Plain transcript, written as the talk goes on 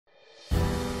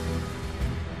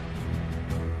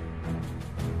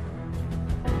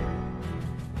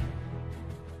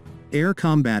Air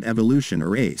Combat Evolution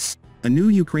or ACE, a new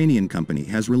Ukrainian company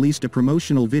has released a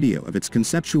promotional video of its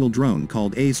conceptual drone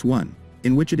called ACE-1,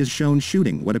 in which it is shown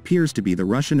shooting what appears to be the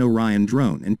Russian Orion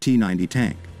drone and T-90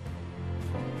 tank.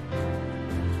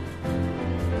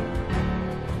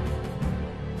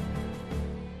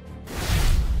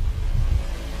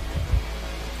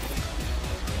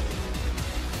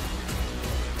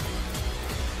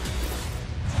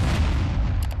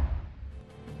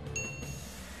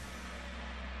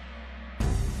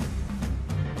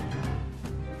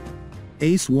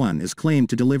 ACE-1 is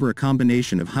claimed to deliver a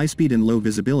combination of high-speed and low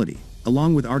visibility,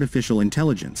 along with artificial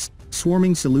intelligence,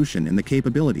 swarming solution and the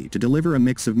capability to deliver a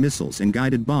mix of missiles and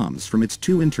guided bombs from its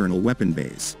two internal weapon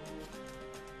bays.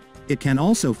 It can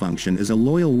also function as a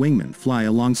loyal wingman fly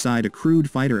alongside a crewed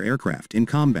fighter aircraft in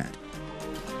combat.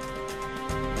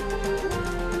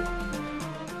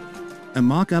 A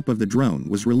mock-up of the drone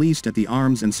was released at the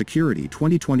Arms and Security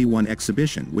 2021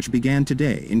 exhibition, which began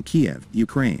today in Kiev,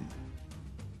 Ukraine.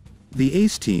 The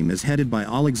ACE team is headed by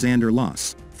Alexander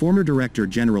Loss, former Director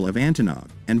General of Antonov,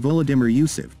 and Volodymyr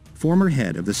Yusov, former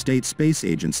head of the State Space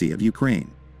Agency of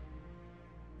Ukraine.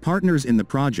 Partners in the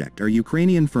project are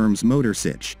Ukrainian firms Motor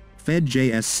Sich,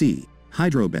 FedJSC,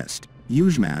 Hydrobest,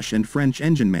 Yuzhmash and French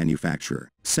engine manufacturer,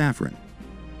 Safran.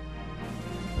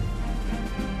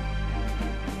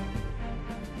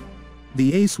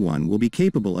 The ACE-1 will be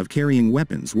capable of carrying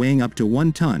weapons weighing up to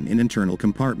 1 ton in internal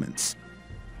compartments.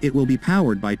 It will be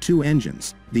powered by two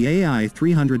engines, the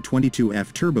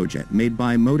AI-322F turbojet made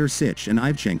by Motor Sich and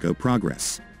Ivchenko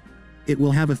Progress. It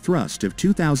will have a thrust of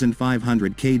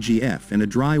 2,500 kgf and a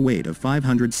dry weight of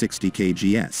 560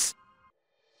 kgs.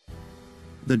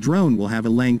 The drone will have a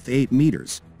length 8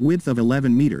 meters, width of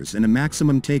 11 meters and a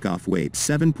maximum takeoff weight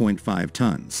 7.5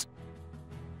 tons.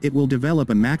 It will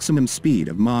develop a maximum speed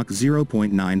of Mach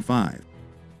 0.95.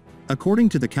 According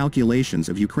to the calculations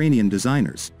of Ukrainian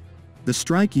designers, the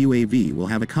Strike UAV will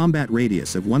have a combat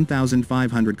radius of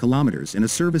 1,500 kilometers and a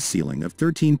service ceiling of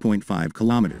 13.5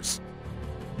 kilometers.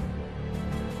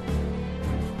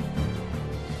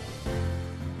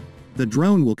 The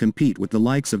drone will compete with the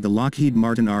likes of the Lockheed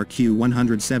Martin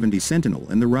RQ-170 Sentinel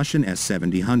and the Russian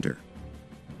S-70 Hunter.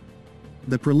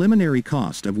 The preliminary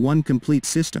cost of one complete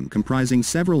system comprising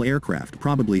several aircraft,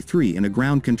 probably 3 and a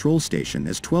ground control station,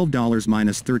 is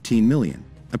 $12-13 million.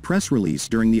 A press release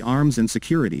during the Arms and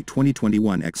Security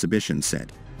 2021 exhibition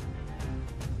said.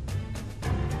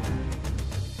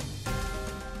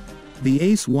 The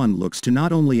ACE-1 looks to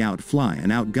not only outfly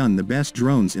and outgun the best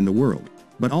drones in the world,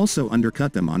 but also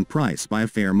undercut them on price by a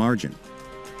fair margin.